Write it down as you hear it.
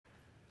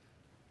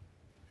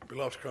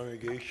Beloved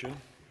congregation,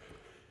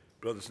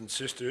 brothers and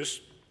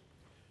sisters,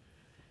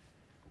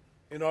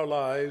 in our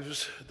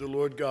lives, the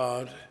Lord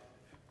God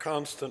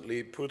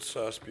constantly puts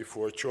us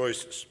before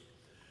choices.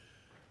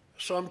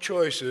 Some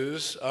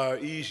choices are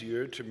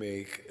easier to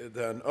make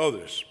than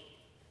others.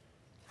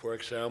 For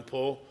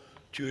example,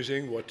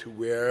 choosing what to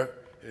wear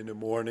in the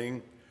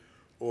morning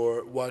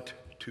or what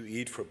to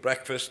eat for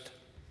breakfast.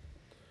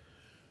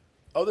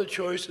 Other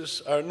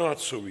choices are not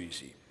so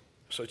easy,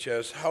 such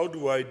as how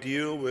do I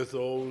deal with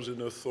those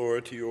in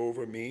authority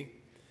over me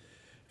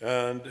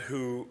and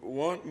who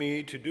want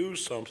me to do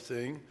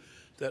something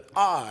that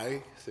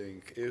I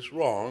think is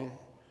wrong,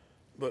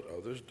 but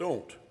others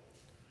don't.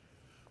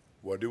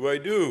 What do I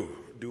do?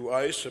 Do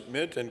I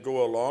submit and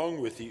go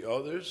along with the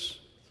others,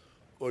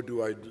 or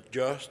do I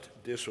just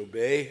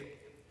disobey?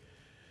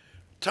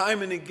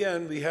 Time and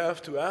again, we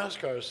have to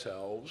ask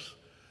ourselves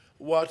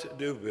what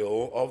the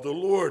will of the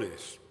Lord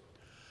is.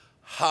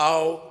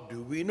 How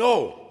do we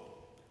know?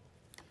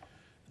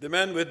 The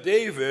men with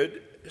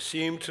David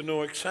seem to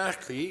know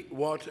exactly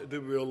what the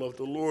will of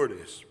the Lord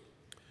is.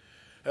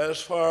 As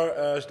far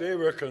as they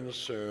were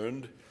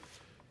concerned,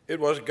 it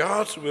was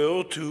God's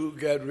will to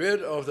get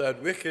rid of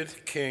that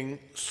wicked king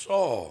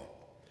Saul.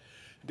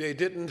 They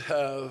didn't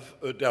have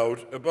a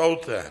doubt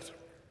about that.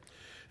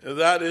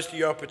 That is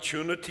the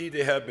opportunity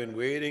they had been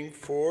waiting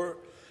for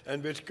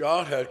and which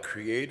God had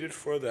created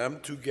for them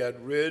to get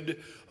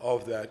rid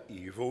of that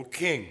evil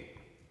king.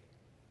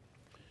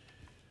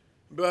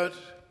 But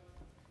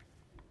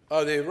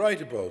are they right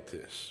about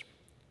this?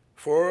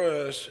 For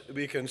as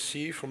we can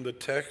see from the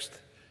text,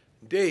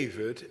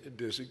 David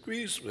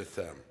disagrees with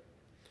them.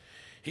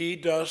 He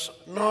does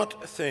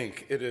not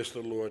think it is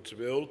the Lord's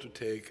will to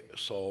take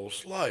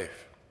Saul's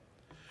life.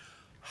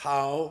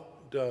 How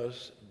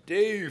does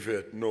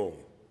David know?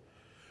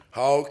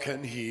 How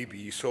can he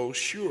be so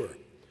sure?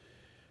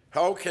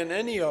 How can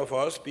any of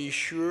us be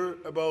sure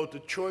about the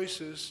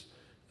choices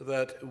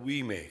that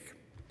we make?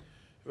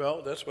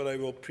 Well, that's what I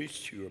will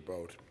preach to you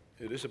about.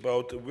 It is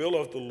about the will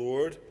of the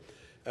Lord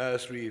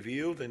as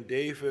revealed in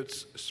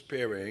David's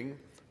sparing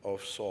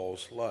of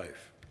Saul's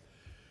life.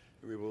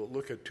 We will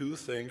look at two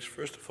things.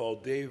 First of all,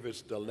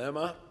 David's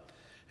dilemma,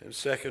 and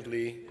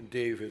secondly,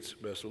 David's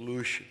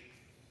resolution.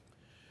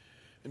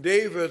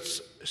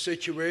 David's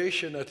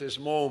situation at this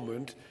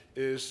moment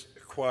is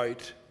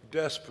quite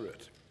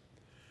desperate.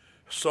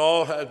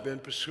 Saul had been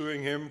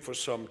pursuing him for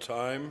some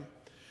time.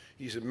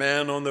 He's a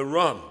man on the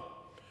run.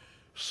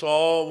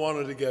 Saul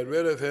wanted to get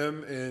rid of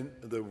him in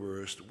the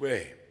worst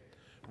way.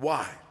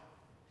 Why?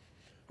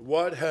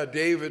 What had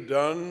David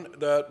done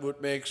that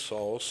would make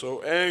Saul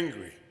so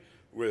angry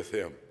with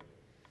him?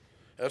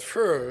 At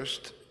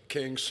first,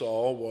 King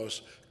Saul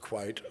was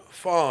quite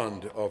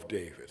fond of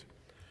David.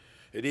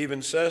 It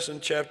even says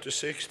in chapter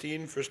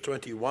 16, verse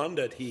 21,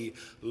 that he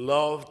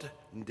loved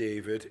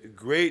David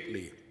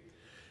greatly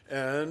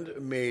and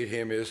made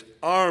him his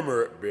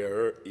armor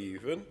bearer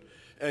even,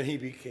 and he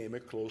became a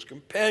close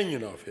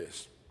companion of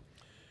his.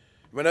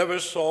 Whenever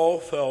Saul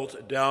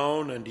felt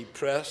down and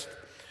depressed,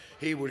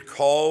 he would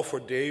call for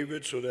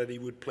David so that he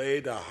would play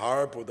the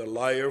harp or the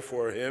lyre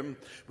for him,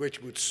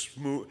 which would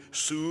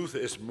soothe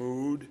his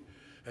mood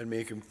and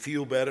make him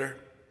feel better.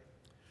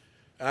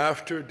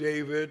 After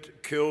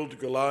David killed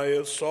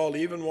Goliath, Saul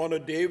even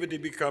wanted David to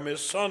become his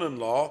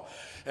son-in-law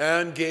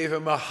and gave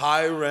him a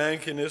high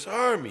rank in his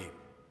army.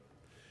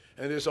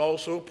 And this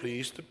also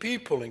pleased the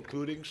people,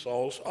 including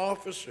Saul's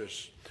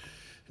officers.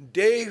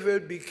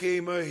 David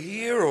became a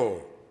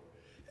hero.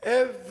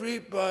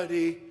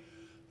 Everybody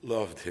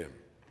loved him.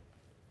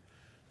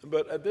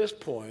 But at this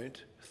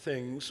point,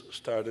 things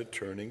started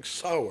turning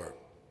sour.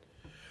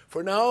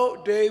 For now,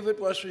 David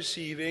was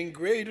receiving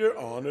greater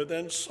honor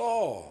than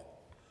Saul.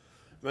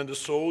 When the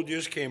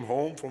soldiers came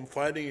home from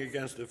fighting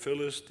against the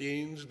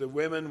Philistines, the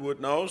women would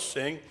now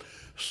sing,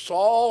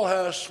 "Saul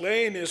has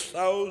slain his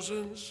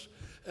thousands,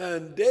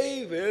 and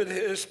David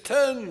his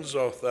tens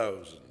of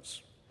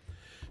thousands."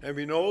 And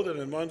we know that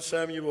in 1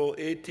 Samuel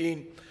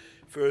 18,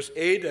 verse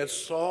 8, that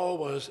Saul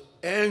was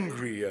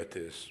angry at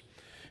this.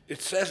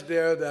 It says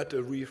there that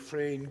the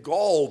refrain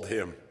galled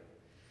him.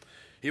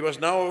 He was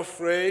now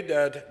afraid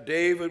that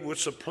David would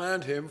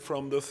supplant him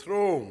from the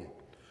throne.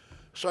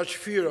 Such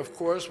fear, of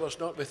course, was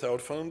not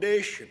without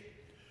foundation.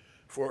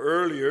 For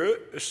earlier,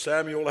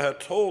 Samuel had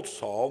told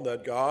Saul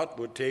that God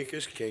would take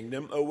his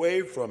kingdom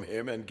away from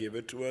him and give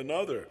it to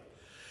another.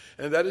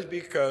 And that is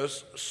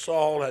because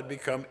Saul had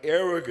become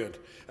arrogant,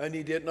 and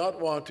he did not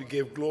want to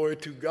give glory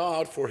to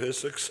God for his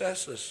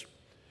successes.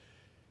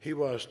 He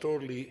was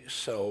totally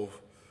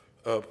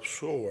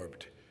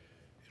self-absorbed.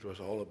 It was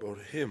all about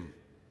him.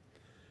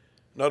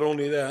 Not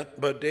only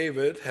that, but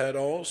David had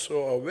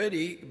also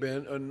already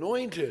been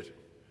anointed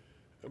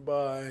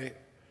by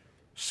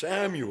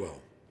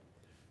Samuel.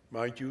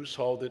 Mind you,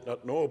 Saul did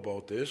not know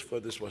about this, for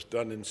this was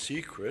done in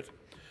secret.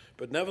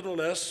 But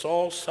nevertheless,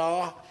 Saul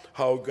saw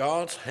how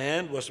God's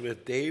hand was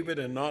with David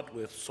and not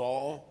with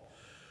Saul.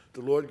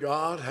 The Lord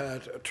God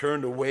had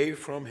turned away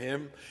from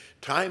him.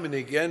 Time and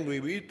again we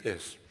read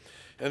this.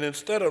 And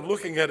instead of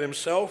looking at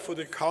himself for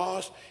the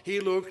cause, he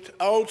looked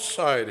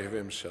outside of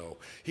himself.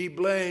 He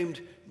blamed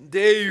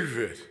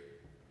David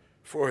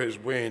for his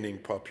waning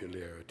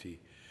popularity.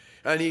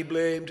 And he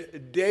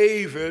blamed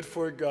David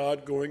for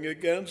God going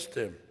against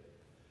him.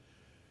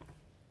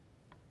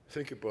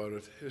 Think about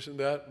it. Isn't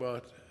that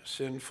what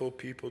sinful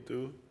people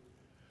do?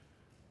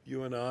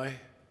 You and I,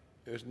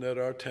 isn't that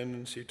our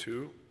tendency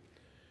too?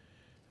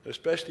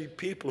 Especially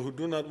people who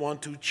do not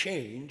want to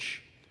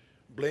change,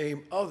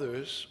 blame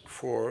others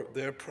for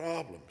their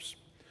problems.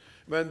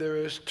 When there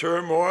is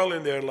turmoil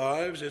in their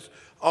lives, it's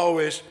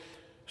always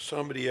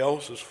somebody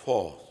else's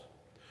fault.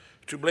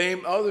 To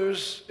blame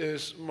others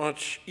is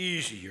much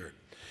easier.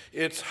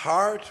 It's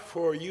hard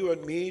for you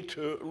and me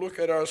to look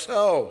at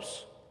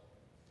ourselves.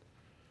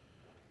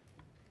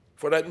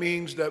 For that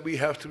means that we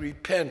have to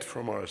repent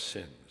from our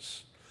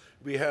sins.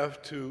 We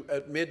have to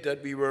admit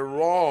that we were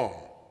wrong.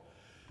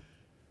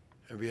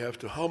 And we have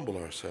to humble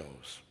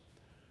ourselves.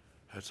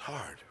 That's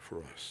hard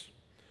for us.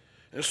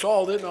 And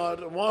Saul did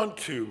not want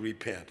to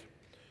repent.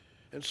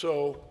 And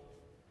so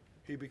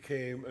he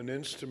became an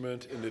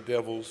instrument in the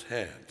devil's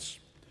hands.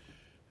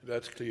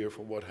 That's clear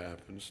from what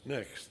happens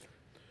next.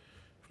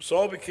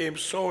 Saul became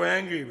so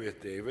angry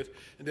with David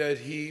that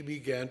he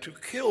began to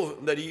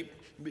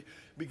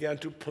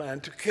plan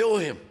to kill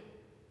him.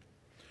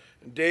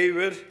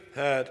 David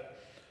had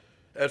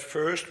at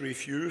first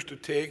refused to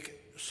take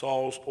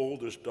Saul's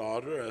oldest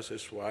daughter as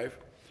his wife,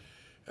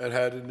 and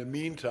had in the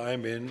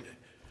meantime been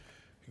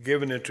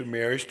given into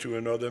marriage to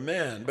another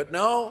man. But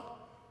now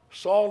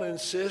Saul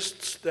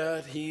insists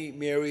that he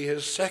marry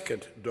his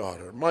second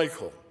daughter,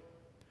 Michal.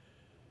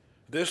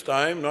 This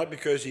time, not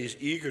because he's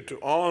eager to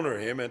honor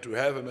him and to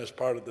have him as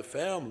part of the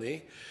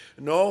family.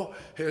 No,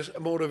 his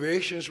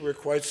motivations were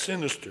quite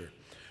sinister.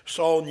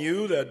 Saul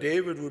knew that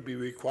David would be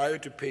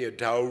required to pay a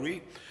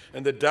dowry,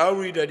 and the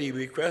dowry that he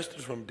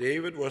requested from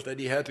David was that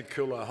he had to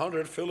kill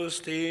 100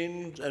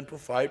 Philistines and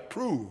provide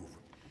proof.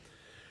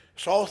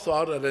 Saul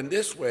thought that in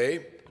this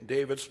way,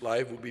 David's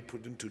life would be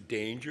put into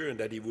danger and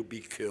that he would be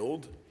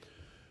killed.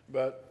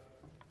 But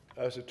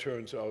as it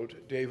turns out,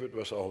 David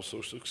was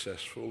also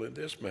successful in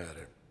this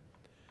matter.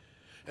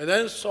 And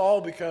then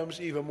Saul becomes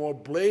even more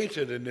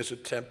blatant in his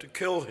attempt to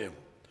kill him.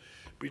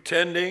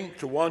 Pretending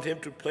to want him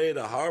to play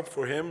the harp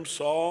for him,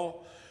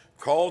 Saul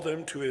called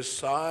him to his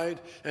side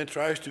and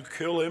tries to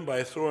kill him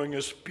by throwing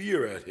a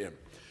spear at him.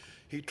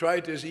 He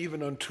tried this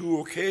even on 2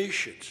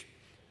 occasions.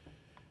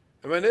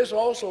 And when this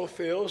also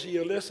fails, he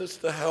elicits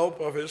the help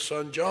of his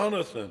son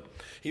Jonathan.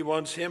 He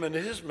wants him and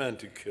his men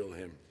to kill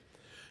him.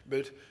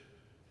 But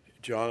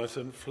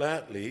Jonathan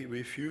flatly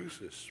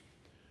refuses.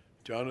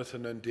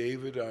 Jonathan and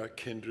David are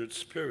kindred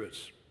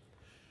spirits.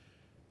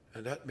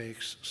 And that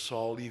makes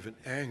Saul even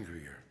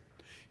angrier.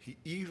 He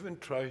even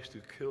tries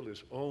to kill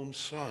his own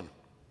son,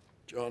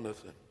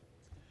 Jonathan.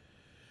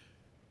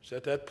 It's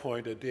at that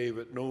point that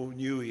David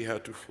knew he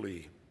had to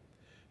flee.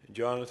 And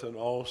Jonathan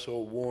also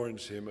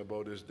warns him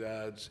about his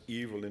dad's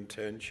evil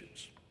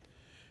intentions.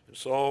 And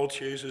Saul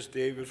chases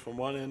David from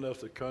one end of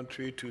the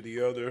country to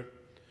the other.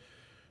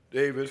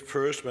 David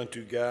first went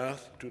to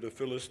Gath, to the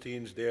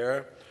Philistines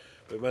there.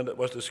 But when it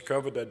was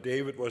discovered that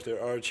David was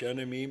their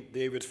archenemy,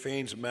 David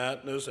feigns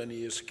madness and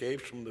he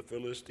escapes from the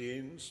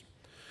Philistines.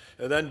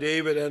 And then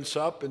David ends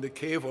up in the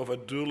cave of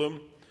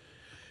Adullam.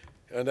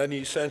 And then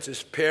he sends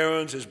his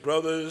parents, his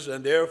brothers,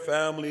 and their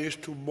families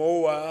to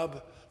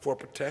Moab for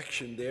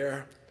protection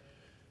there.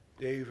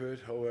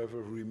 David,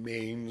 however,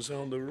 remains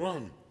on the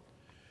run.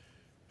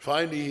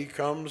 Finally, he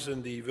comes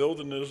in the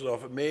wilderness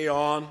of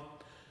Maon,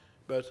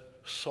 but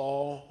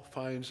Saul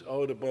finds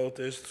out about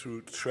this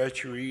through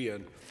treachery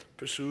and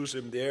pursues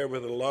him there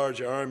with a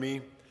large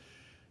army,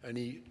 and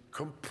he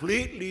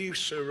completely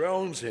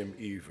surrounds him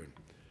even.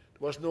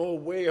 There was no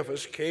way of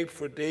escape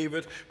for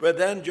David, but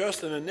then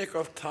just in the nick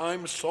of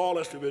time, Saul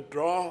has to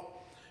withdraw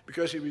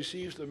because he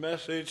receives the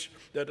message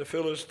that the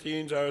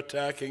Philistines are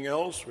attacking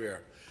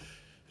elsewhere.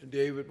 And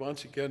David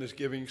once again is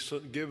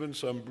given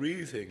some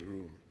breathing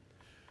room.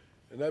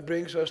 And that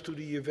brings us to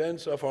the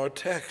events of our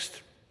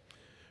text.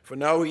 For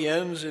now he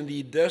ends in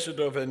the desert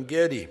of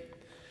En-Gedi.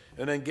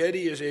 And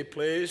En-Gedi is a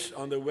place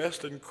on the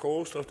western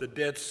coast of the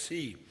Dead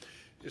Sea.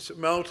 It's a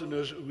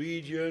mountainous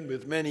region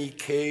with many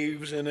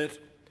caves in it.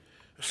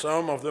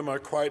 Some of them are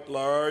quite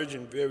large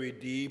and very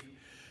deep.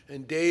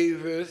 And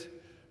David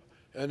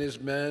and his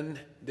men,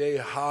 they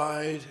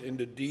hide in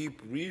the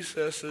deep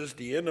recesses,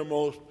 the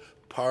innermost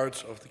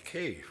parts of the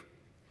cave.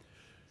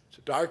 It's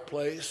a dark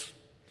place,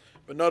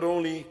 but not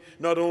only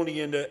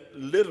in the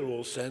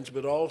literal sense,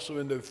 but also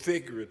in the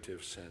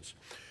figurative sense.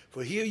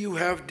 For here you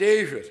have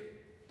David,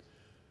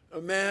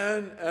 a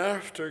man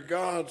after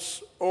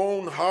God's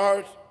own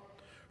heart,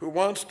 who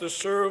wants to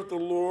serve the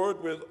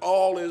Lord with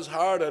all his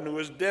heart and who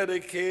is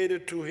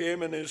dedicated to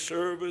him and his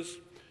service,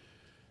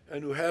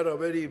 and who had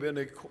already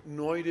been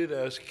anointed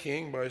as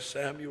king by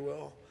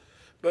Samuel.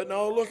 But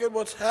now look at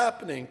what's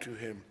happening to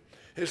him.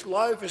 His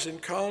life is in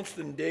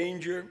constant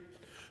danger.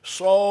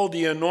 Saul,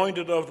 the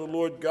anointed of the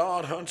Lord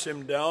God, hunts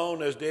him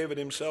down, as David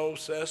himself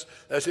says,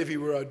 as if he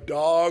were a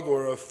dog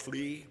or a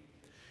flea.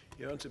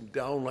 He hunts him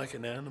down like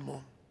an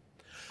animal.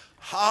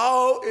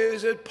 How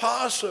is it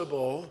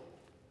possible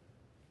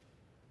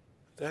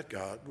that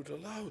God would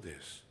allow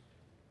this?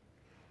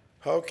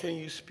 How can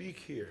you speak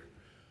here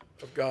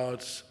of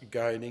God's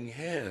guiding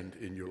hand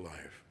in your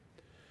life?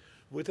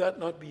 Would that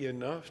not be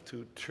enough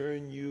to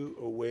turn you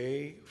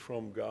away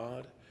from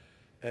God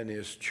and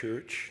his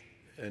church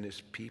and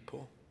his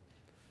people?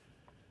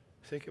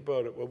 Think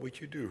about it. What would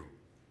you do?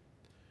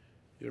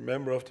 You're a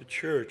member of the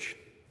church.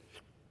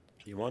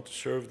 You want to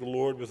serve the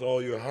Lord with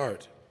all your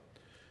heart,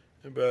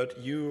 but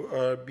you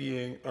are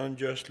being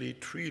unjustly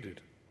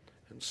treated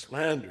and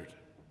slandered.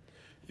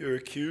 You're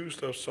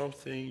accused of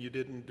something you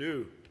didn't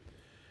do.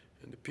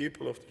 And the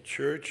people of the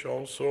church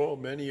also,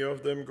 many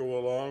of them go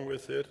along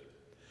with it.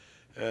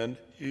 And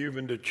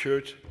even the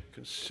church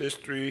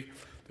consistory,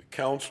 the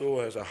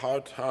council has a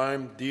hard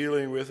time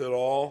dealing with it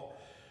all.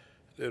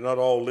 They're not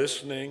all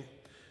listening,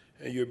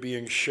 and you're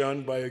being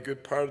shunned by a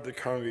good part of the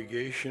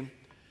congregation.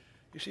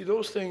 You see,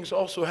 those things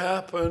also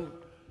happen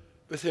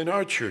within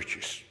our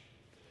churches.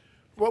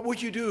 What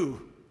would you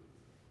do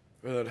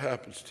when that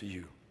happens to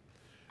you?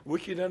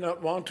 Would you then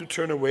not want to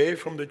turn away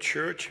from the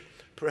church,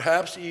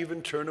 perhaps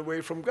even turn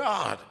away from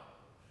God?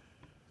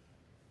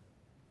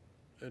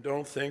 I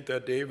don't think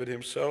that David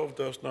himself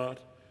does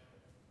not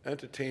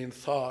entertain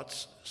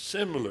thoughts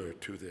similar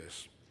to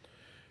this.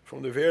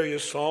 From the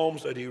various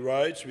psalms that he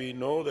writes, we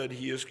know that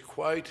he is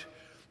quite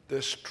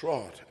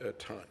distraught at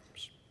times.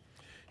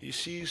 He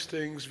sees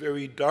things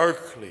very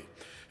darkly.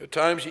 At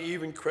times he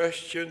even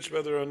questions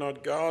whether or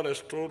not God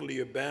has totally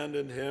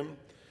abandoned him.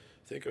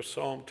 Think of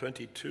Psalm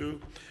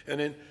 22.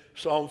 And in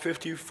Psalm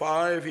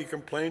 55, he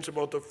complains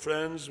about the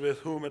friends with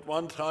whom at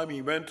one time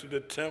he went to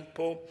the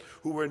temple,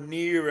 who were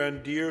near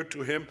and dear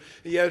to him,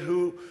 yet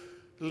who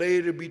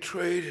later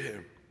betrayed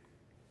him.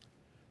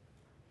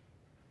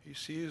 He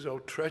sees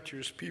how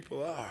treacherous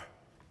people are,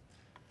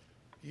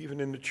 even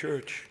in the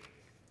church.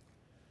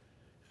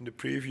 In the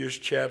previous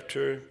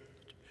chapter,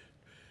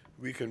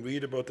 we can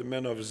read about the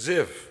men of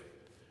Ziv,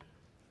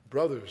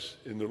 brothers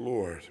in the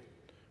Lord,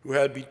 who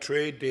had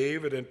betrayed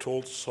David and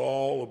told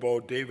Saul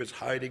about David's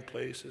hiding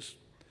places.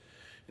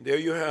 And there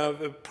you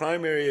have a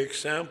primary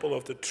example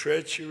of the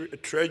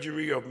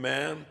treachery of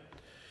man.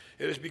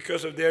 It is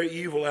because of their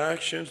evil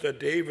actions that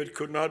David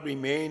could not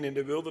remain in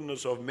the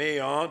wilderness of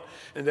Maon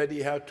and that he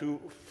had to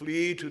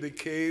flee to the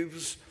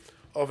caves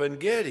of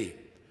En-Gedi.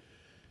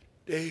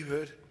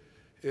 David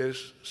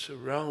is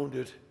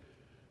surrounded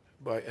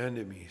by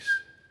enemies.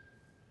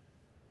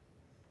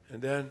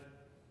 And then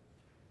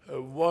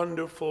a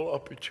wonderful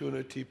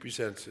opportunity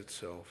presents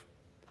itself.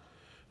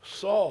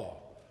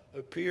 Saul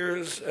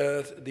appears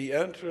at the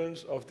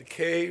entrance of the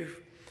cave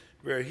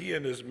where he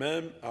and his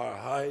men are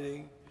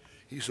hiding.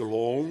 He's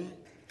alone.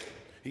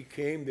 He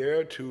came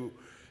there to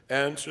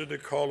answer the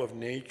call of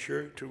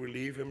nature, to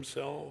relieve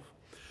himself.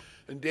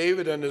 And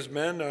David and his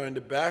men are in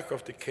the back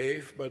of the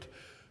cave, but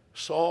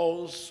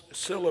Saul's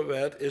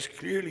silhouette is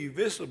clearly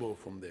visible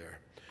from there.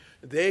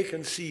 They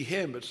can see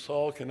him, but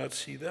Saul cannot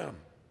see them.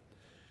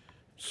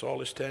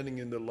 Saul is standing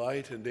in the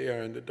light, and they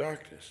are in the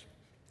darkness.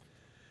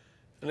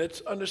 And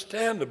it's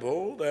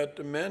understandable that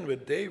the men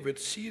with David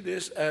see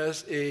this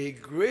as a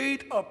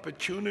great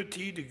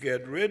opportunity to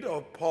get rid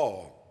of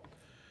Paul.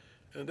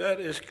 And that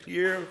is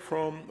clear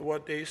from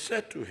what they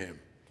said to him.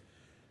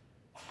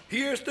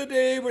 Here's the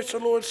day which the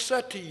Lord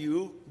said to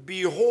you,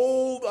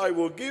 behold, I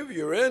will give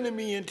your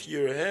enemy into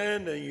your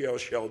hand, and you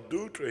shall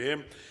do to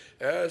him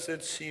as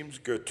it seems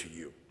good to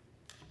you.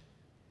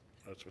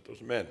 That's what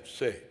those men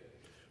say.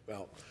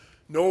 Well,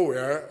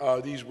 nowhere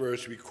are these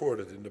words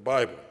recorded in the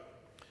Bible.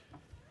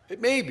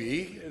 It may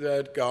be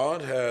that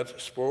God had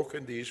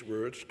spoken these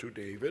words to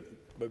David,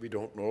 but we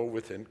don't know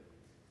within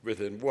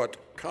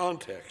what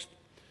context.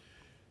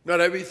 Not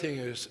everything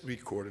is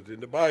recorded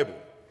in the Bible.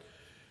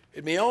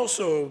 It may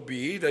also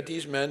be that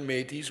these men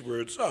made these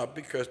words up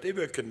because they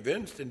were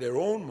convinced in their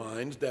own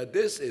minds that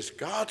this is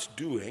God's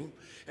doing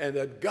and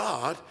that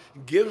God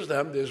gives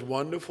them this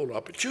wonderful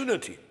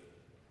opportunity.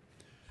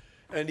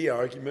 And the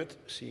argument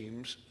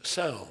seems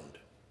sound,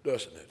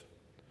 doesn't it?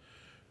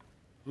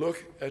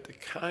 Look at the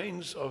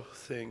kinds of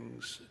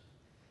things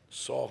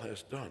Saul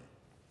has done.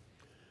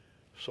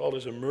 Saul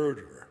is a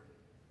murderer.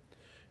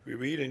 We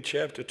read in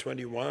chapter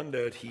 21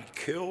 that he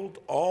killed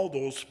all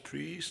those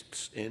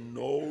priests in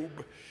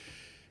Nob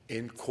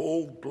in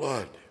cold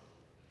blood.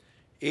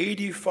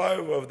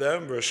 85 of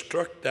them were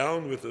struck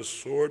down with a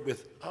sword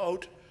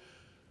without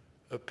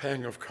a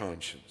pang of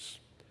conscience.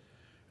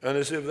 And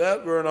as if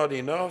that were not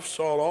enough,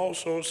 Saul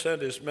also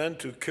sent his men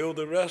to kill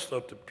the rest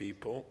of the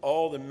people,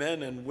 all the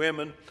men and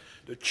women,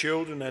 the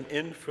children and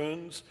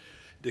infants,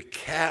 the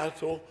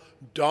cattle,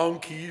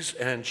 donkeys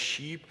and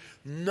sheep.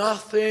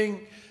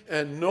 Nothing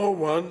and no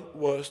one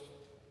was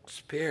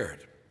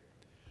spared.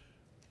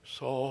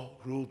 Saul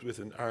ruled with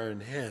an iron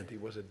hand. He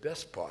was a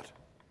despot.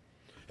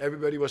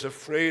 Everybody was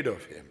afraid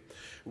of him.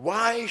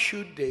 Why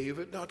should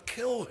David not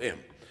kill him?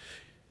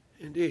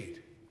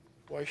 Indeed,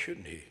 why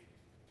shouldn't he?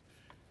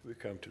 We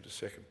come to the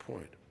second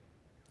point.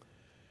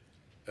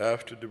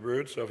 After the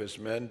words of his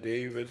men,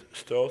 David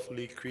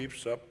stealthily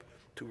creeps up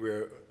to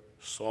where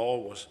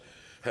Saul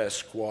has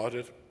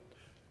squatted.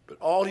 But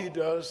all he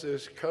does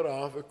is cut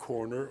off a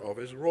corner of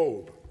his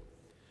robe.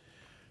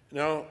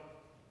 Now,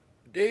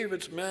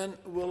 David's men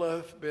will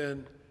have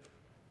been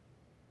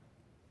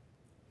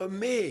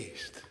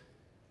amazed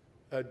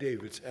at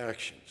David's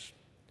actions.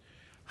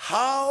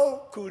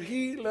 How could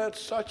he let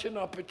such an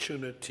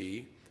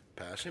opportunity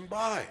pass him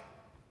by?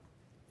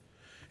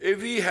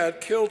 If he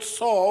had killed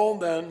Saul,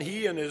 then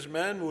he and his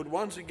men would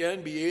once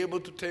again be able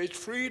to taste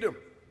freedom.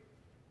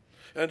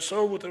 And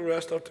so would the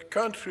rest of the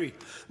country.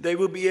 They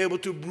would be able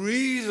to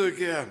breathe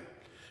again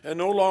and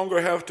no longer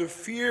have to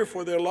fear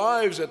for their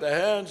lives at the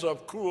hands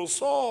of cruel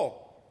Saul.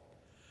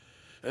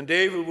 And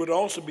David would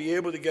also be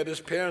able to get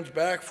his parents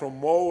back from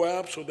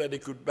Moab so that they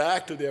could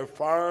back to their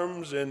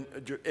farms in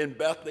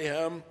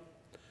Bethlehem.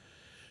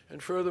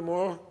 And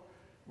furthermore,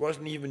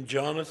 wasn't even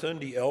Jonathan,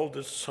 the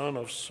eldest son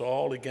of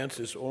Saul, against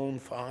his own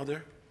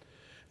father?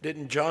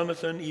 Didn't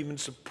Jonathan even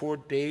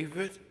support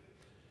David?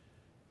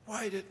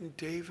 Why didn't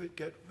David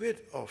get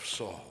rid of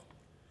Saul?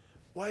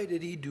 Why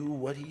did he do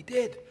what he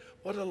did?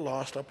 What a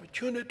lost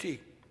opportunity.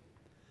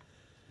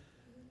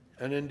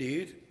 And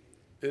indeed,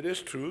 it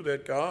is true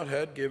that God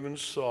had given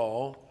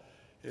Saul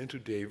into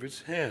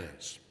David's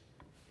hands.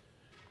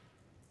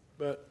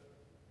 But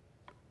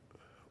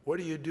what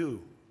do you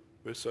do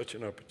with such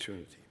an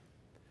opportunity?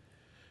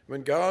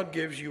 When God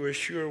gives you a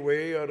sure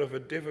way out of a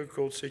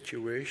difficult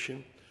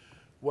situation,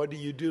 what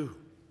do?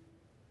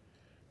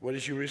 What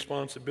is your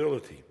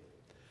responsibility?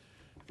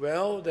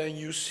 Well, then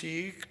you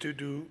seek to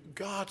do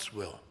God's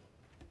will,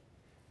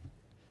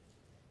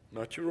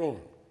 not your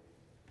own.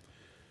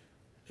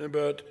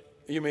 But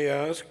you may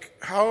ask,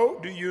 how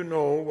do you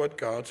know what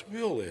God's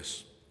will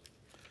is?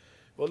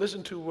 Well,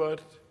 listen to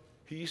what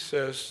he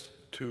says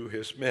to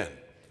his men.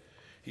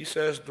 He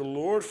says, "The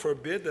Lord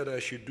forbid that I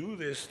should do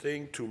this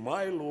thing to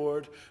my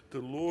Lord,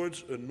 the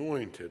Lord's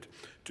anointed,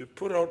 to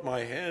put out my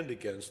hand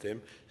against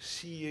him,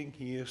 seeing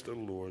he is the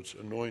Lord's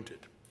anointed."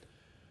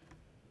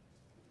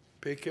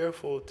 Pay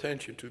careful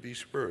attention to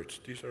these words.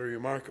 These are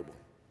remarkable.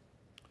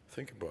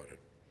 Think about it.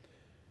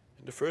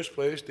 In the first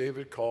place,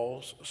 David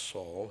calls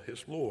Saul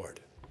his Lord,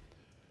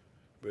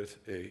 with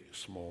a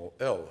small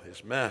L,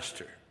 his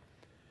master.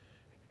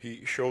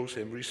 He shows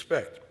him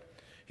respect.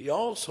 He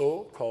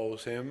also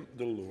calls him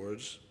the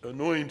Lord's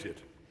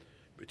anointed,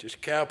 which is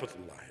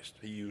capitalized.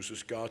 He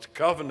uses God's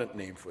covenant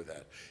name for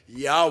that,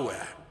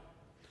 Yahweh.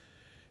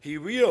 He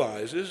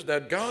realizes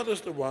that God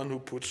is the one who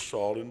put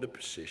Saul in the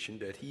position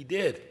that he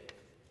did.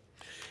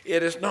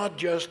 It is not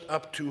just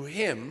up to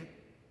him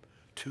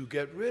to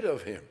get rid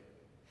of him.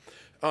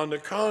 On the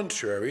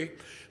contrary,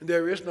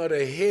 there is not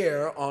a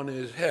hair on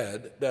his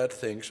head that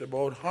thinks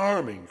about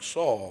harming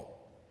Saul.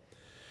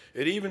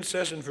 It even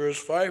says in verse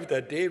 5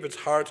 that David's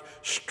heart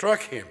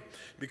struck him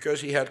because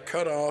he had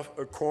cut off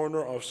a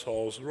corner of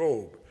Saul's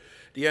robe.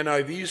 The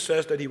NIV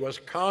says that he was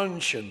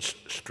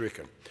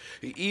conscience-stricken.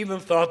 He even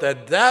thought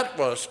that that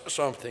was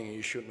something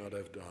he should not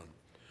have done.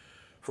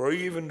 For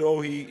even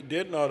though he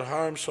did not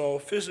harm Saul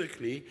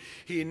physically,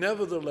 he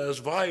nevertheless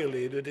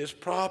violated his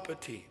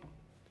property.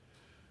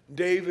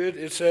 David,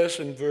 it says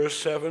in verse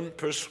 7,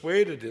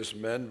 persuaded his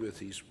men with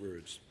these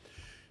words.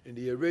 In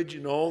the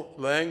original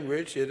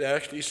language, it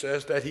actually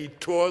says that he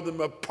tore them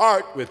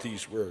apart with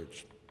these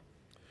words.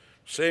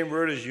 Same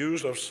word is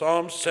used of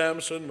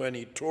Samson when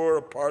he tore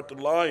apart the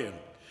lion.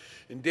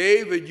 And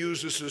David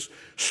uses this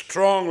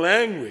strong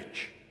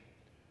language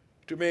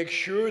to make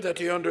sure that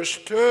he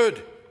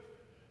understood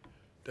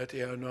that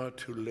they are not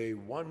to lay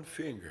one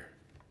finger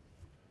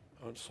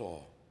on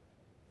Saul.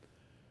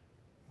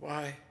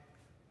 Why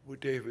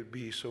would David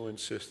be so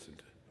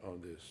insistent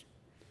on this?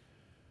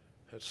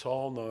 Had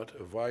Saul not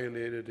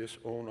violated his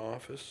own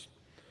office?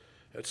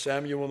 Had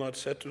Samuel not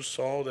said to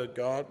Saul that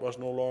God was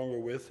no longer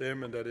with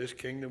him and that his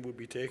kingdom would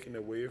be taken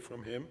away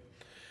from him?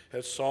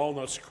 Had Saul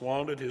not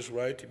squandered his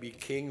right to be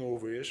king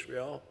over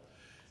Israel?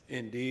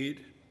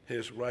 Indeed,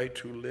 his right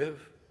to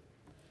live?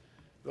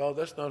 Well,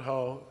 that's not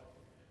how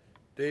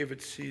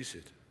David sees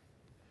it.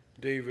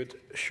 David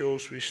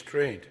shows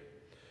restraint.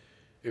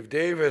 If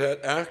David had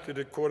acted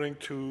according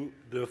to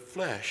the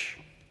flesh,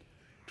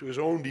 to his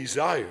own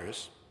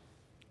desires,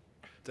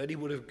 then he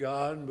would have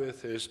gone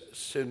with his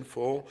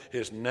sinful,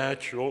 his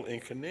natural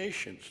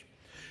inclinations.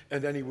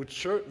 And then he would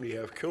certainly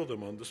have killed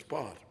him on the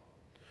spot.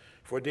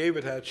 For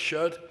David had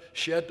shed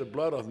the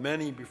blood of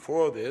many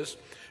before this,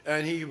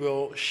 and he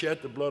will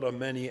shed the blood of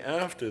many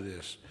after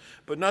this.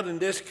 But not in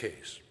this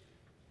case.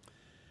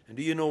 And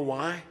do you know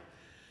why?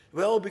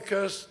 Well,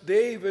 because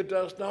David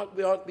does not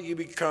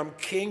become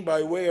king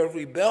by way of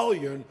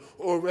rebellion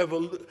or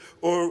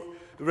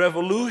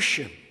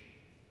revolution.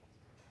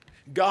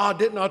 God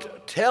did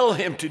not tell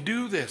him to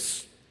do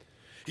this.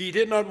 He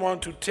did not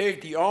want to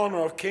take the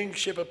honor of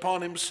kingship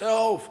upon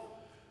himself.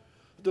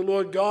 The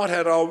Lord God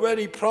had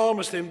already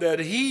promised him that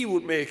he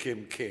would make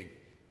him king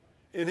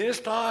in his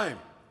time.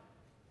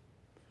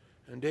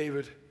 And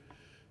David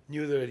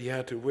knew that he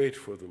had to wait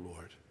for the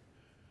Lord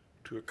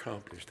to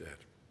accomplish that.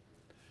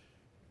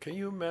 Can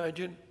you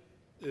imagine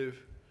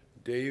if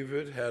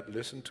David had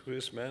listened to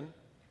his men?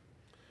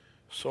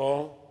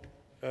 Saul,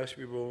 as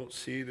we will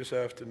see this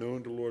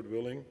afternoon, the Lord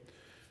willing,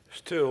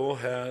 still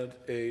had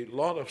a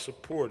lot of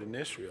support in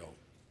Israel,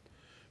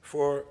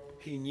 for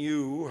he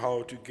knew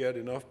how to get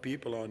enough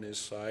people on his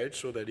side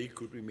so that he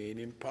could remain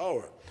in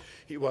power.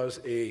 He was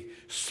a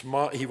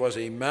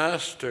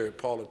master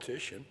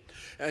politician,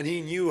 and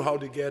he knew how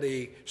to get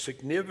a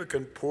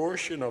significant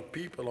portion of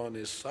people on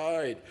his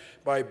side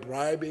by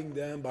bribing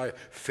them, by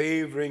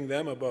favoring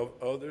them above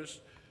others,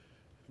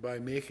 by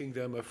making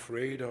them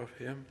afraid of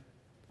him.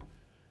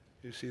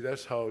 You see,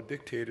 that's how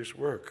dictators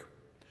work.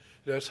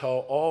 That's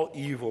how all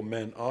evil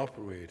men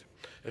operate.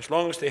 As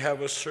long as they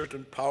have a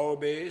certain power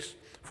base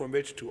from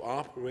which to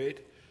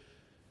operate,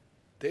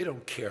 they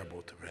don't care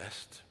about the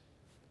rest.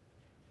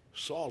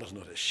 Saul is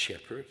not a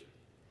shepherd.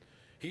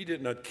 He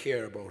did not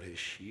care about his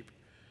sheep.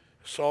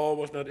 Saul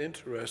was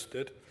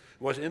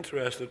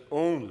interested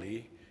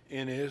only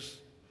in his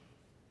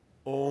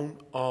own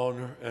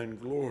honor and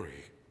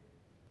glory.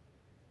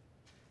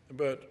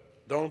 But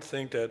don't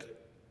think that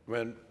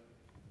when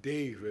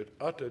David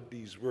uttered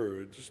these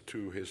words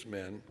to his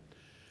men,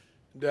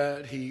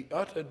 that he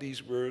uttered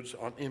these words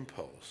on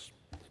impulse.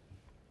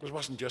 It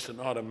wasn't just an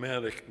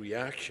automatic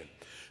reaction.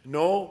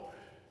 No,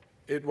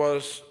 it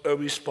was a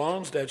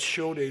response that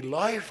showed a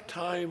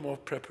lifetime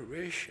of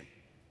preparation.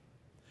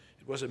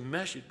 It was a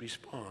measured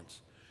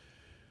response.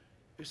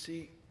 You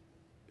see,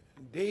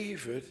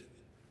 David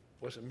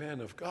was a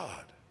man of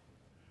God.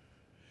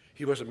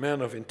 He was a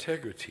man of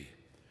integrity.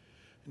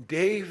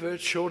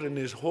 David showed in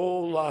his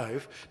whole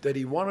life that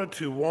he wanted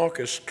to walk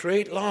a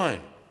straight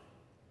line.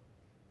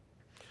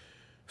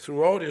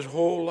 Throughout his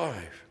whole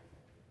life,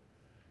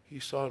 he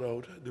sought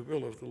out the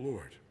will of the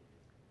Lord.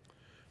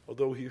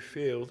 Although he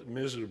failed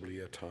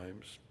miserably at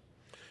times,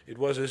 it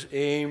was his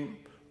aim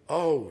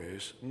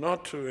always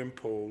not to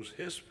impose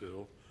his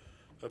will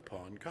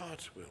upon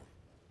God's will.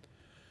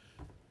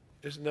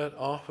 Isn't that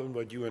often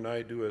what you and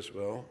I do as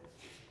well?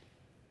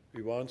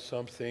 We want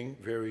something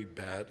very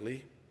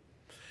badly,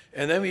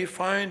 and then we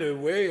find a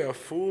way of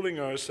fooling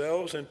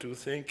ourselves into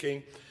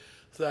thinking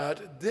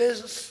that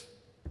this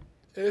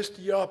is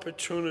the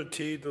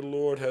opportunity the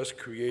Lord has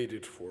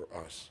created for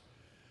us.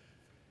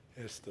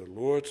 It's the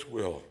Lord's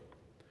will.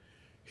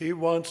 He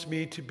wants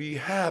me to be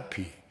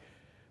happy,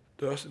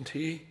 doesn't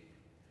he?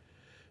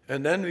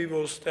 And then we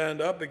will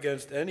stand up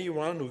against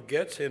anyone who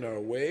gets in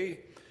our way,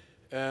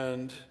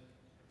 and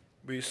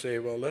we say,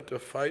 well, let the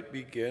fight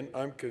begin.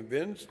 I'm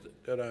convinced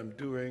that I'm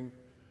doing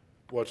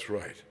what's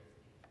right.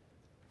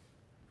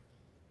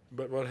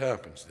 But what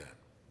happens then?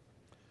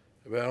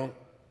 Well,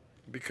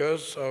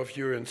 because of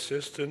your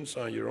insistence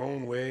on your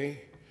own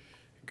way,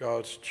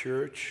 God's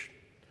church,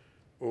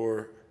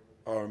 or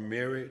our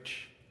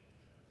marriage,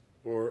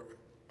 or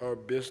our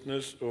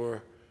business,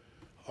 or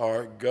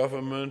our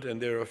government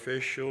and their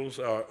officials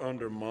are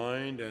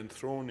undermined and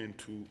thrown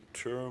into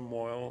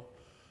turmoil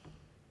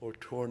or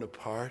torn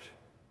apart.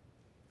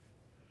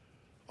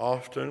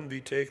 Often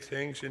we take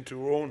things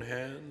into our own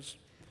hands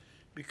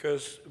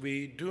because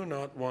we do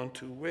not want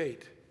to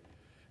wait.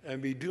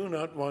 And we do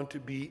not want to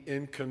be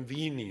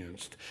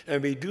inconvenienced.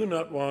 And we do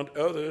not want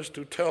others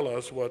to tell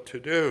us what to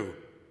do.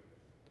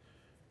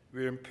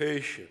 We're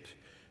impatient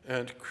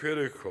and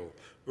critical.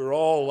 We're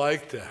all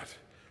like that.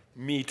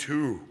 Me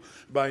too.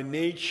 By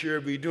nature,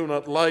 we do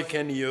not like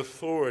any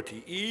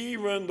authority,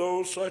 even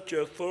though such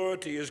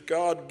authority is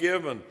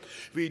God-given.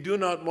 We do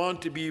not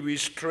want to be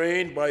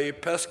restrained by a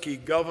pesky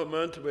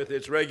government with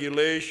its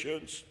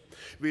regulations.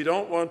 We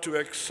don't want to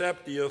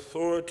accept the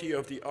authority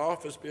of the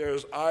office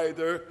bearers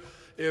either,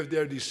 if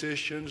their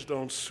decisions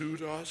don't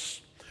suit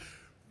us.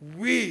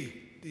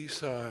 We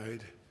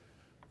decide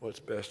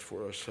what's best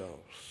for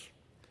ourselves.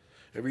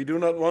 And we do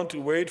not want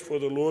to wait for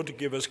the Lord to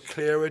give us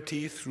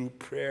clarity through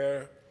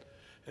prayer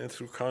and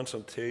through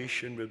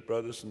consultation with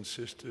brothers and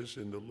sisters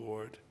in the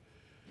Lord.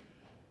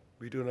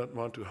 We do not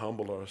want to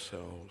humble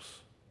ourselves.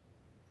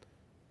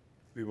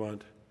 We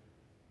want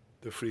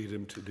the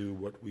freedom to do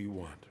what we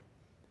want.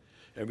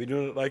 And we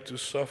do not like to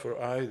suffer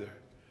either.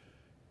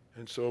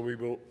 And so we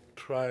will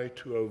try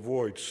to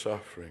avoid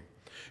suffering.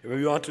 And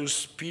we want to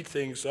speed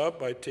things up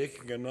by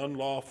taking an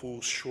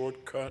unlawful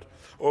shortcut,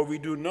 or we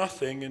do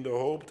nothing in the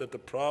hope that the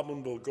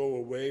problem will go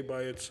away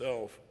by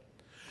itself.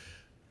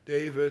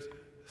 David,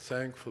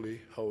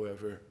 thankfully,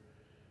 however,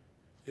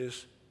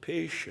 is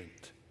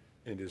patient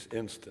in this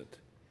instant.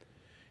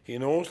 He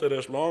knows that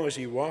as long as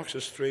he walks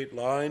a straight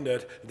line,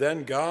 that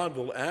then God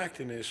will act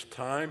in his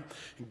time.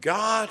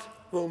 God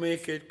will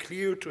make it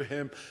clear to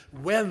him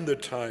when the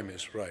time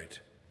is right.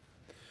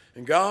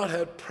 And God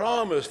had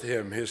promised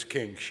him his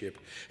kingship.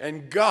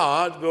 And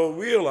God will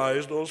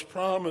realize those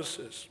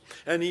promises.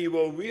 And he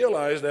will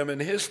realize them in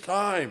his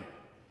time.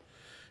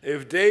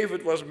 If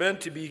David was meant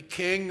to be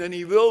king, then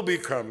he will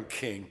become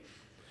king.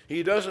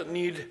 He doesn't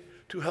need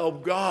to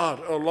help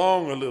God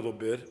along a little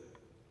bit.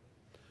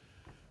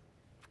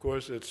 Of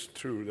course, it's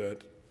true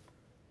that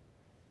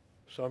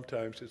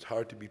sometimes it's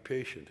hard to be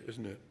patient,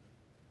 isn't it?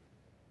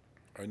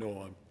 I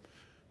know I'm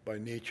by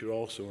nature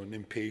also an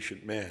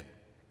impatient man.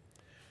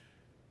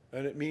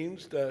 And it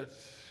means that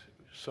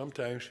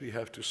sometimes we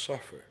have to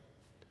suffer.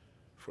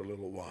 for a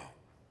little while.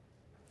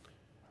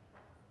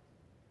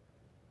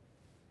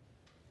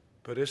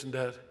 But isn't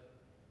that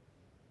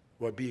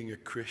what being a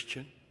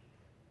Christian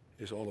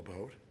is all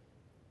about?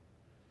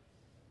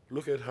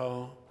 Look at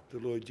how the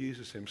Lord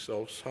Jesus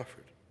himself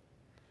suffered.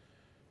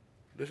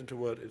 Listen to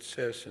what it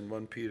says in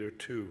 1 Peter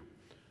 2,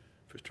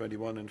 verse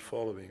 21 and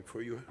following.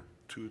 For you,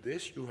 to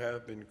this you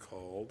have been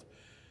called,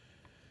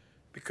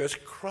 because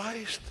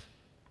Christ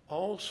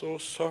also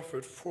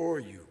suffered for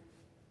you,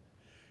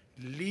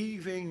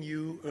 leaving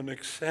you an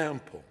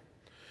example,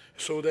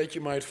 so that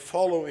you might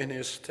follow in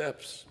his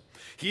steps.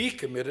 He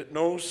committed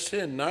no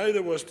sin,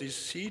 neither was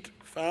deceit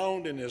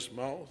found in his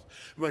mouth.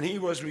 When he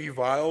was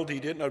reviled, he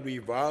did not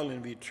revile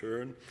in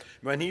return.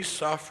 When he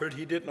suffered,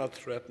 he did not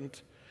threaten,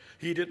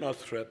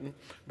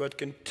 but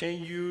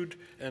continued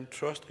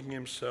entrusting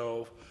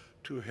himself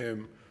to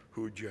him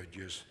who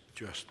judges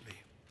justly.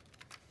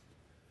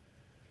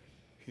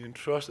 He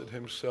entrusted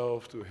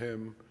himself to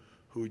him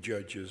who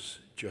judges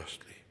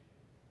justly.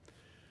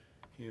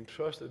 He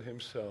entrusted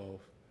himself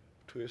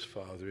to his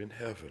Father in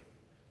heaven.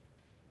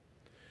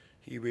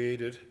 He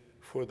waited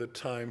for the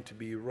time to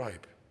be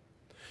ripe.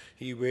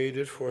 He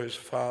waited for his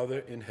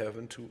Father in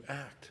heaven to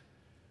act.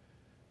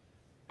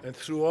 And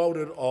throughout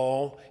it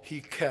all,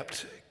 he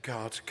kept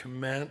God's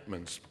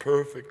commandments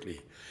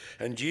perfectly.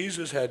 And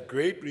Jesus had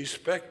great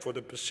respect for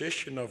the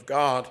position of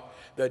God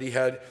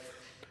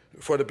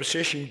for the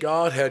position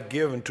God had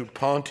given to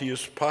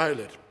Pontius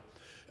Pilate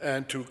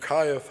and to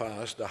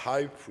Caiaphas, the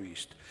high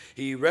priest.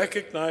 He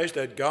recognized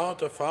that God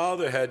the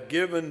Father had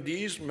given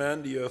these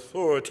men the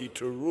authority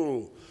to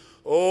rule.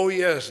 Oh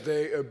yes,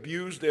 they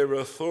abused their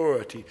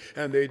authority,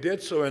 and they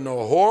did so in a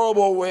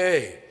horrible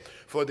way,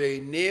 for they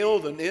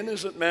nailed an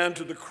innocent man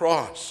to the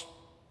cross.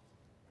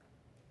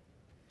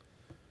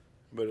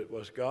 But it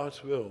was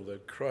God's will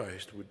that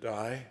Christ would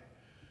die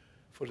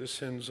for the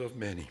sins of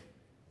many.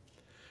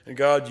 And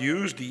God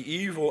used the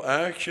evil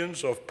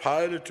actions of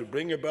Pilate to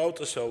bring about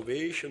the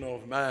salvation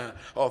of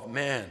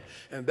man.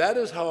 And that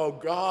is how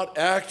God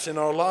acts in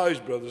our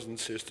lives, brothers and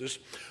sisters.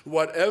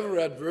 Whatever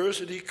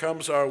adversity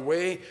comes our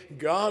way,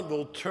 God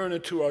will turn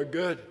it to our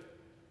good.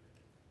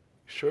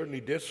 He certainly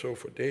did so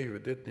for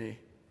David, didn't he?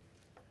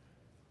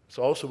 It's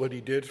also what he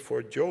did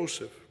for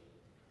Joseph.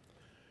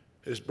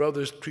 His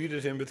brothers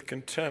treated him with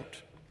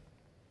contempt,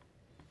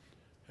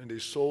 and they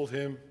sold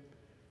him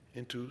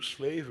into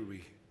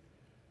slavery.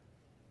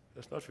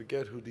 Let's not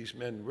forget who these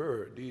men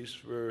were. These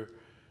were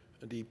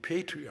the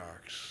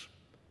patriarchs.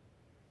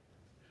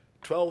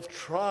 12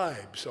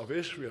 tribes of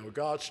Israel,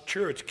 God's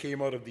church,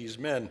 came out of these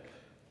men,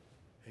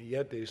 and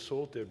yet they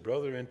sold their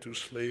brother into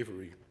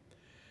slavery.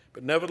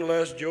 But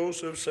nevertheless,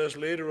 Joseph says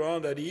later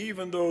on that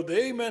even though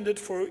they meant it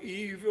for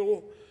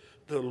evil,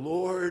 the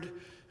Lord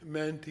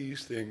meant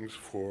these things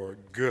for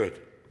good.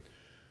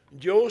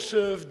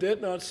 Joseph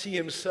did not see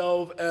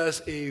himself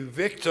as a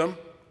victim,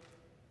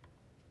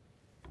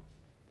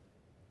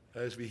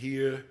 as we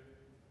hear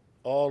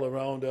all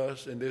around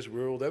us in this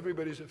world.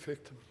 Everybody's a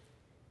victim.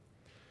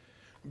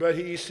 But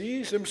he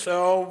sees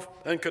himself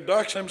and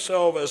conducts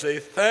himself as a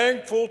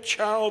thankful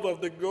child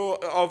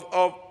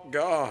of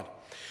God.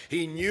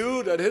 He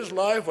knew that his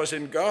life was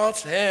in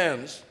God's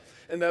hands,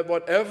 and that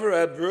whatever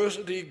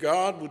adversity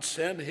God would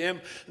send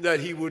him, that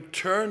he would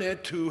turn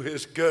it to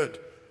his good.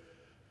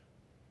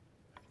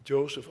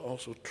 Joseph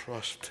also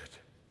trusted.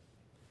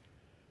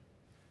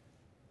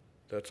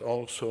 That's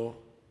also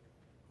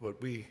what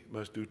we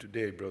must do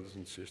today, brothers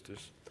and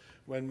sisters.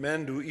 When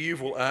men do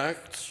evil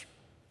acts,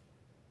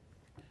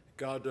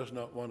 God does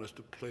not want us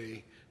to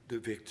play the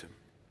victim,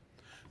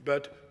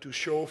 but to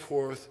show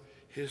forth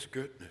his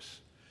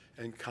goodness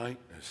and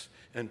kindness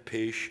and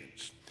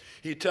patience.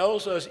 He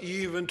tells us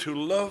even to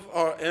love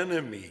our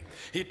enemy.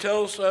 He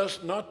tells us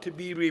not to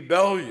be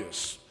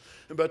rebellious,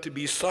 but to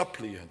be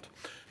suppliant.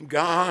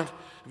 God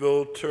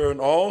will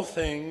turn all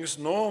things,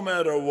 no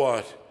matter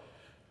what,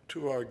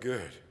 to our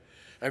good.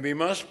 And we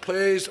must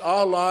place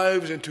our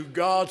lives into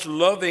God's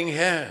loving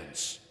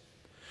hands.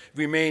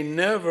 We may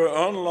never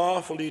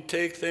unlawfully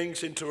take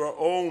things into our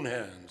own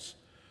hands.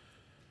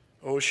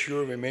 Oh,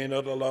 sure, we may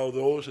not allow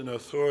those in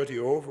authority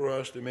over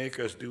us to make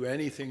us do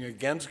anything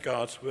against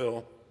God's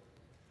will.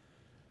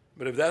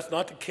 But if that's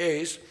not the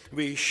case,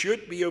 we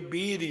should be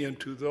obedient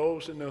to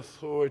those in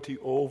authority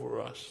over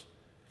us.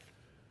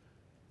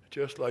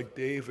 Just like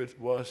David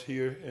was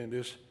here in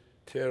this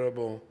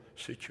terrible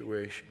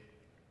situation.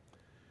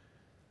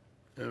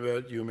 And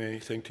well, you may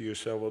think to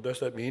yourself, well,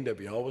 does that mean that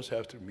we always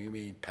have to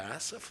remain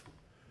passive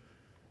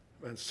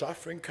when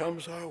suffering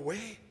comes our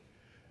way?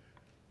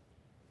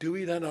 Do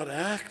we then not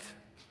act?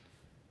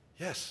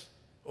 Yes.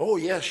 Oh,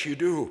 yes, you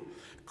do.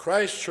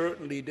 Christ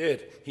certainly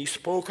did. He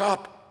spoke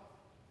up.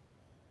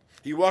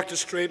 He walked a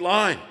straight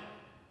line.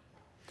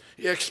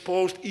 He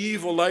exposed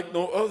evil like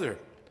no other.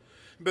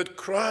 But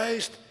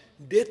Christ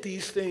did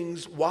these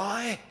things.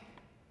 Why?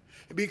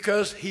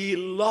 Because he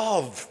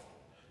loved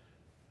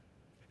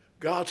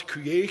God's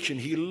creation.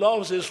 He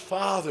loves his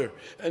Father,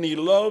 and he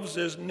loves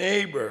his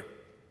neighbor.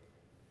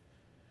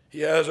 He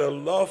has a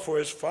love for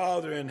his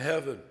Father in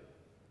heaven.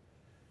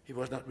 He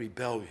was not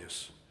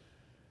rebellious.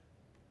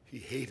 He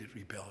hated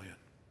rebellion.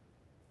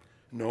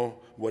 No,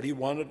 what he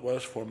wanted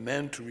was for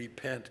men to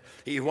repent.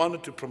 He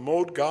wanted to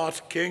promote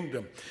God's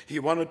kingdom. He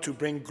wanted to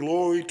bring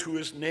glory to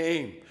his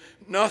name.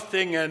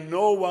 Nothing and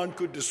no one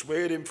could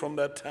dissuade him from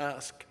that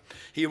task.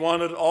 He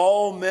wanted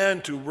all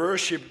men to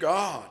worship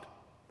God.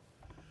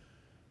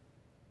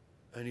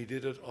 And he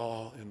did it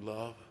all in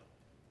love,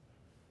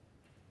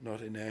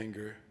 not in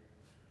anger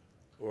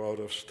or out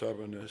of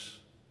stubbornness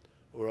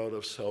or out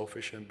of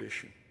selfish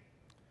ambition.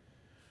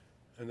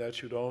 And that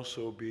should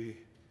also be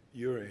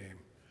your aim,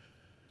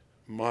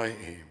 my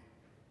aim.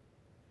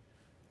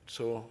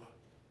 So,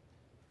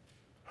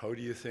 how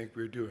do you think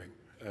we're doing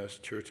as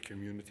church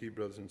community,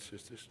 brothers and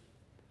sisters?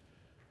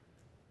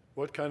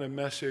 What kind of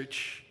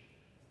message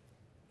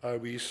are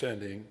we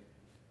sending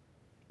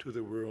to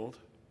the world?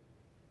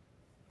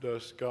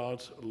 Does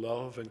God's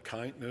love and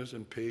kindness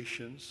and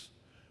patience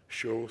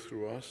show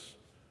through us?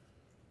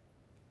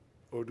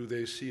 Or do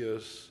they see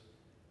us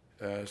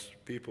as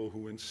people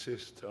who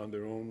insist on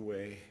their own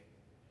way,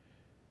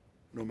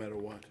 no matter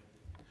what?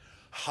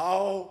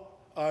 How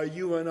are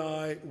you and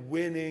I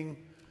winning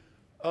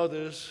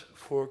others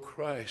for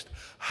Christ?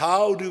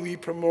 How do we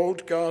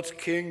promote God's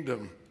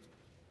kingdom?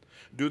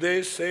 Do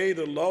they say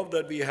the love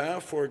that we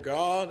have for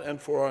God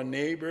and for our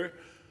neighbor,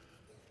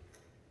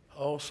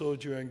 also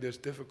during this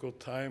difficult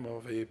time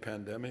of a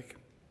pandemic?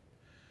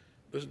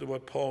 Listen to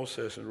what Paul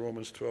says in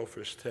Romans 12,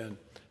 verse 10.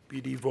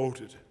 Be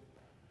devoted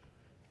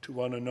to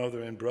one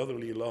another in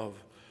brotherly love.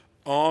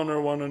 Honor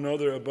one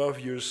another above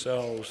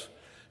yourselves.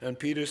 And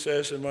Peter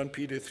says in 1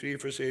 Peter 3,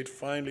 verse 8,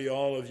 finally,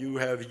 all of you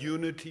have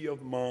unity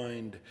of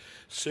mind,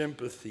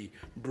 sympathy,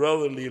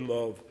 brotherly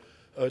love,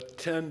 a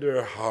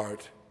tender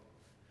heart,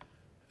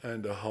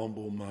 and a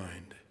humble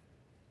mind.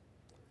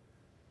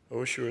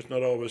 Oh, sure, it's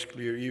not always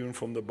clear, even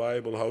from the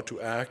Bible, how to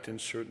act in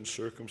certain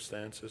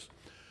circumstances.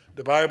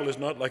 The Bible is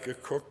not like a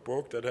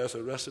cookbook that has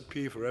a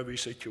recipe for every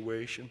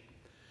situation.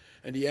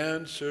 And the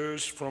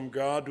answers from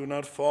God do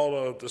not fall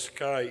out of the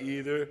sky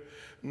either,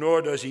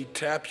 nor does he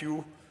tap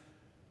you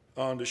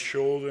on the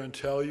shoulder and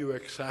tell you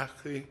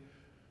exactly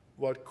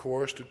what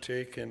course to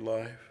take in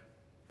life.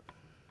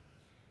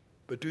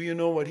 But do you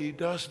know what he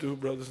does do,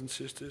 brothers and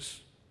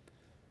sisters?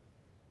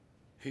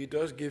 He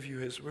does give you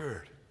his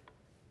word.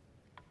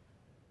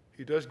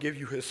 He does give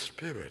you his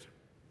spirit.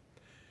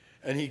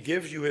 And he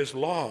gives you his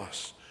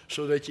laws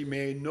so that you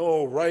may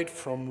know right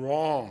from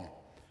wrong.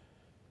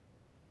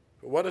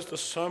 But what is the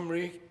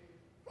summary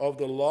of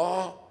the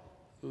law?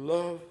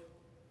 Love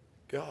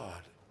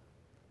God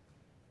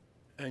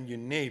and your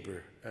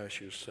neighbor as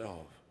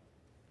yourself.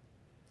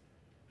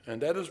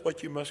 And that is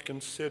what you must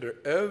consider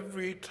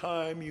every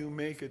time you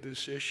make a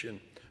decision,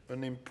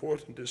 an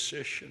important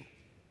decision,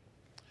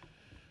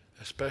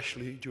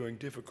 especially during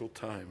difficult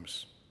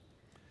times.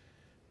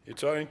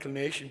 It's our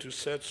inclination to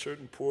set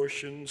certain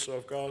portions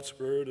of God's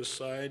word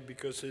aside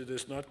because it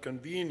is not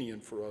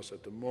convenient for us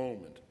at the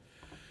moment.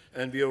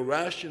 And we'll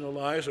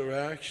rationalize our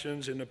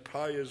actions in a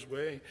pious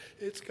way.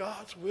 It's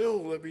God's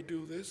will that we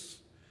do this.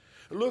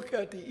 Look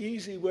at the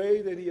easy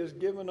way that he has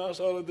given us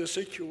out of the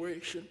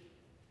situation.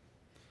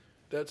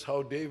 That's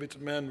how David's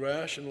men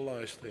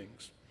rationalize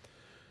things.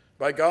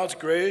 By God's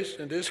grace,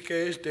 in this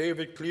case,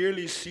 David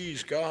clearly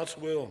sees God's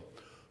will.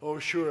 Oh,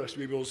 sure, as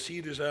we will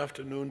see this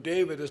afternoon,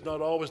 David is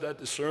not always that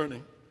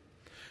discerning.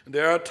 And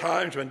there are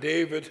times when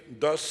David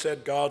does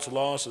set God's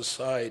laws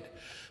aside,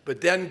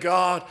 but then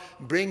God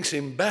brings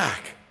him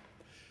back.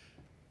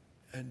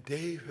 And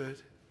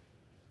David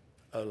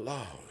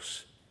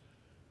allows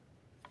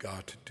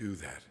God to do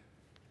that.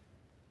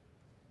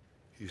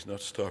 He's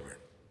not stubborn.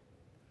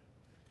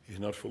 He's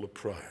not full of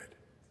pride.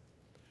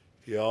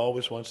 He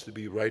always wants to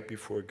be right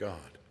before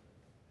God.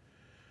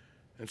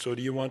 And so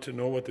do you want to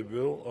know what the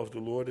will of the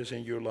Lord is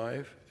in your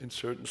life in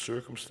certain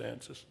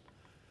circumstances?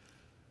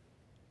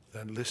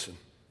 Then listen.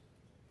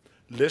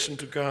 Listen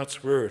to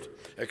God's word.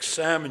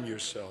 Examine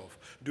yourself.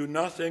 Do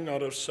nothing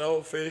out of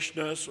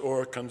selfishness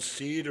or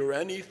conceit or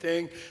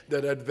anything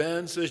that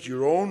advances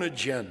your own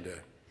agenda.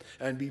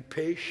 And be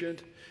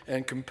patient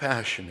and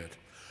compassionate.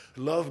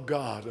 Love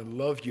God and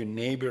love your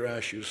neighbor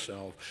as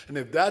yourself. And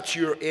if that's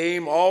your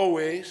aim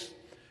always,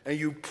 and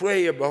you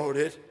pray about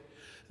it,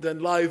 then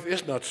life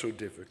is not so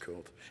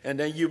difficult. And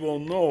then you will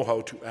know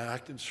how to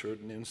act in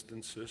certain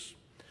instances.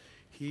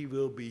 He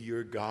will be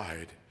your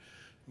guide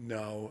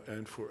now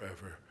and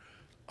forever.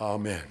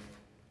 Amen.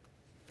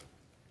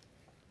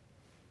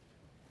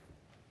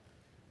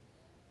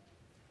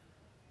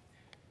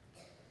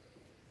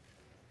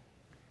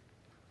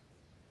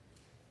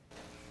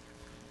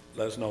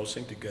 Let's now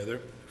sing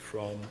together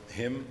from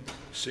hymn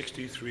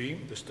 63,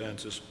 the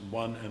stanzas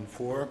 1 and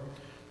 4.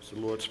 It's the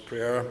Lord's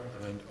Prayer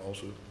and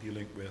also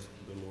dealing with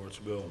the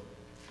Lord's will.